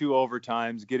into 2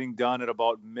 overtimes, getting done at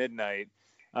about midnight,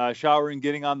 showering,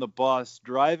 getting on the bus,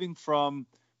 driving from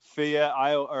Fayette,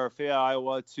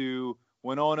 Iowa to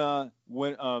Winona,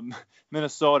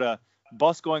 Minnesota.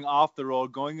 Bus going off the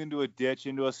road, going into a ditch,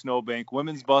 into a snowbank.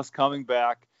 Women's bus coming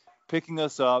back, picking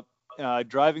us up,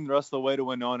 driving the rest of the way to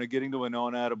Winona, getting to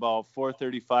Winona at about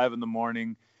 4:35 in the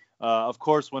morning. Of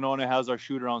course, Winona has our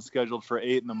shoot around scheduled for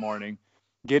 8 in the morning.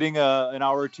 Getting an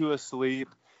hour or 2 of sleep,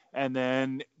 and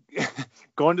then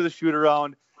going to the shoot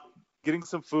around, getting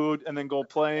some food, and then go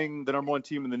playing the number 1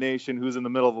 team in the nation who's in the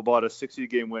middle of about a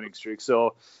 60-game winning streak.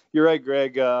 So you're right,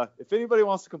 Greg. If anybody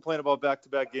wants to complain about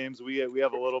back-to-back games, we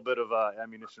have a little bit of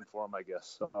ammunition for them, I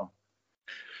guess. So.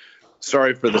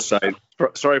 Sorry for the side.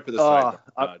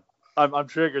 I'm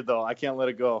triggered, though. I can't let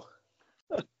it go.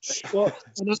 Well,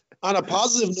 on a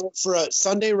positive note for a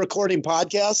Sunday recording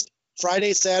podcast,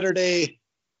 Friday, Saturday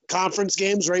conference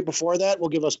games right before that will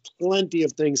give us plenty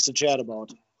of things to chat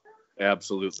about.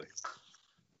 Absolutely.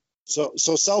 So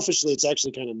selfishly, it's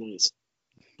actually kind of nice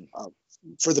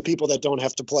for the people that don't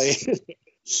have to play.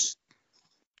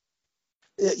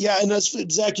 Yeah, and as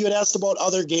Zach, you had asked about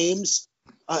other games.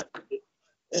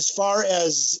 As far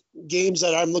as games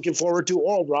that I'm looking forward to,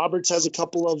 Oral Roberts has a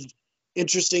couple of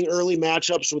interesting early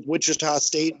matchups with Wichita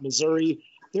State, Missouri.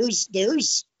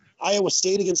 There's Iowa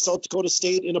State against South Dakota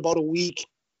State in about a week.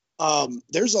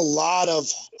 There's a lot of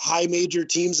high major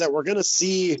teams that we're going to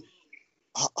see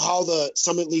how the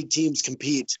Summit League teams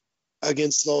compete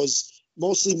against those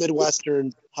mostly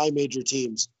Midwestern high major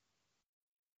teams.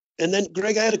 And then,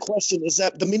 Greg, I had a question. Is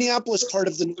that the Minneapolis part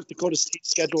of the North Dakota State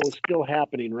schedule is still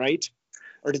happening, right?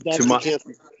 Or did that get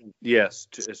canceled? Yes,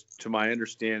 to my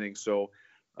understanding. So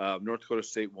North Dakota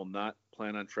State will not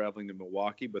plan on traveling to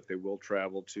Milwaukee, but they will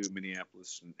travel to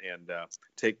Minneapolis and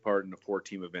take part in a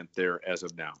 4-team event there as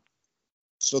of now.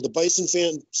 So the Bison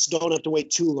fans don't have to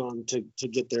wait too long to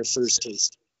get their first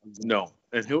taste. No,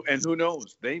 and who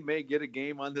knows? They may get a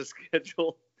game on the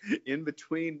schedule in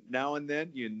between now and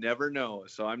then. You never know.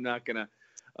 So I'm not gonna,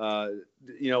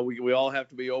 we all have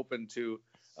to be open to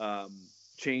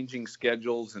changing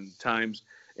schedules and times.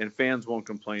 And fans won't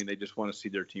complain. They just want to see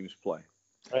their teams play.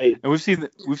 Right. And we've seen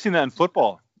that in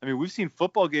football. I mean, we've seen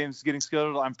football games getting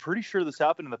scheduled. I'm pretty sure this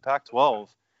happened in the Pac-12.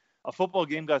 A football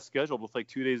game got scheduled with like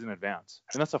 2 days in advance,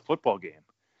 and that's a football game.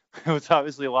 It's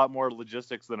obviously a lot more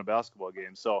logistics than a basketball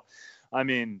game. So I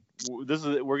mean,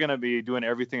 we're going to be doing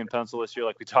everything in pencil this year,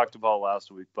 like we talked about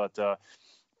last week. But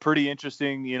pretty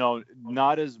interesting. You know,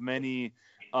 not as many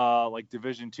like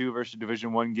Division II versus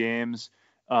Division I games.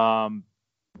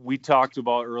 We talked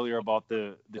about earlier about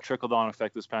the trickle down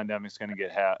effect this pandemic is going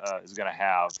to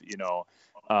have. You know,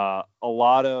 a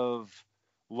lot of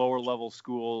lower level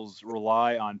schools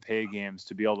rely on pay games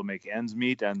to be able to make ends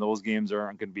meet, and those games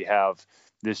aren't going to have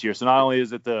this year. So not only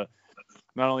is it the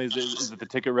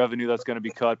ticket revenue that's going to be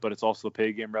cut, but it's also the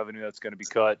pay game revenue that's going to be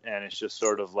cut, and it's just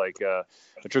sort of like a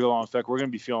trickle down effect. We're going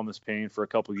to be feeling this pain for a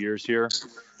couple of years here.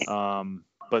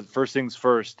 But first things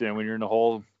first, and when you're in the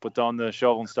hole, put down the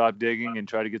shovel and stop digging and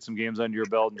try to get some games under your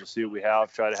belt and just see what we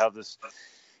have. Try to have this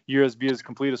year be as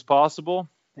complete as possible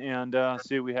and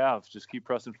see what we have. Just keep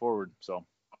pressing forward. So.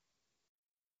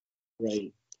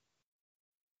 Right.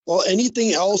 Well,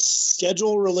 anything else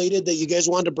schedule related that you guys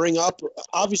wanted to bring up?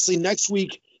 Obviously, next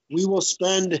week we will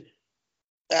spend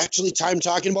actually time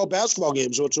talking about basketball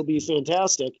games, which will be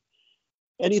fantastic.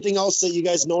 Anything else that you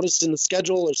guys noticed in the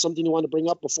schedule or something you want to bring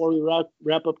up before we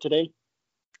wrap up today?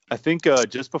 I think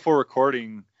just before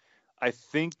recording, I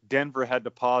think Denver had to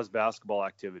pause basketball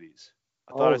activities.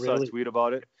 I thought I saw a tweet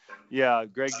about it. Yeah,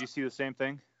 Greg, do you see the same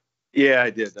thing? Yeah, I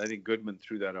did. I think Goodman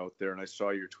threw that out there, and I saw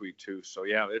your tweet too. So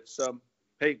yeah, it's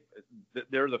hey,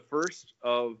 they're the first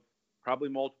of probably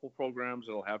multiple programs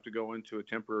that'll have to go into a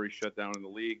temporary shutdown in the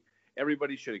league.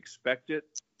 Everybody should expect it.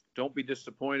 Don't be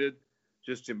disappointed.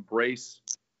 Just embrace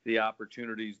the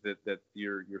opportunities that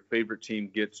your favorite team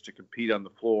gets to compete on the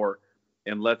floor,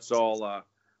 and let's all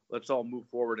move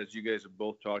forward, as you guys have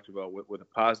both talked about, with a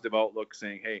positive outlook,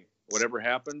 saying, hey, whatever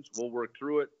happens, we'll work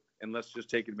through it, and let's just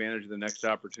take advantage of the next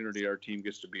opportunity our team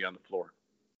gets to be on the floor.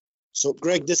 So,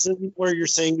 Greg, this isn't where you're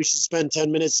saying we should spend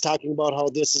 10 minutes talking about how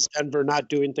this is Denver not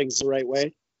doing things the right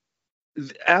way?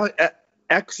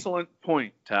 Excellent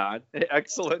point, Todd.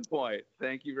 Excellent point.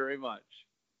 Thank you very much.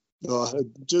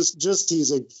 Just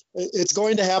teasing. It's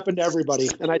going to happen to everybody.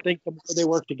 And I think the more they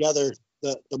work together,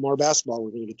 the more basketball we're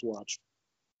going to get to watch.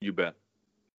 You bet.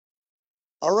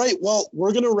 All right. Well,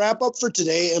 we're going to wrap up for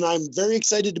today. And I'm very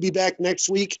excited to be back next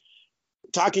week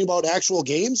talking about actual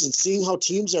games and seeing how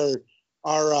teams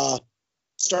are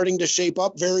starting to shape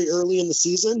up very early in the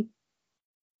season.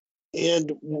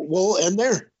 And we'll end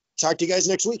there. Talk to you guys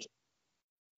next week.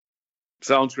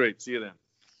 Sounds great. See you then.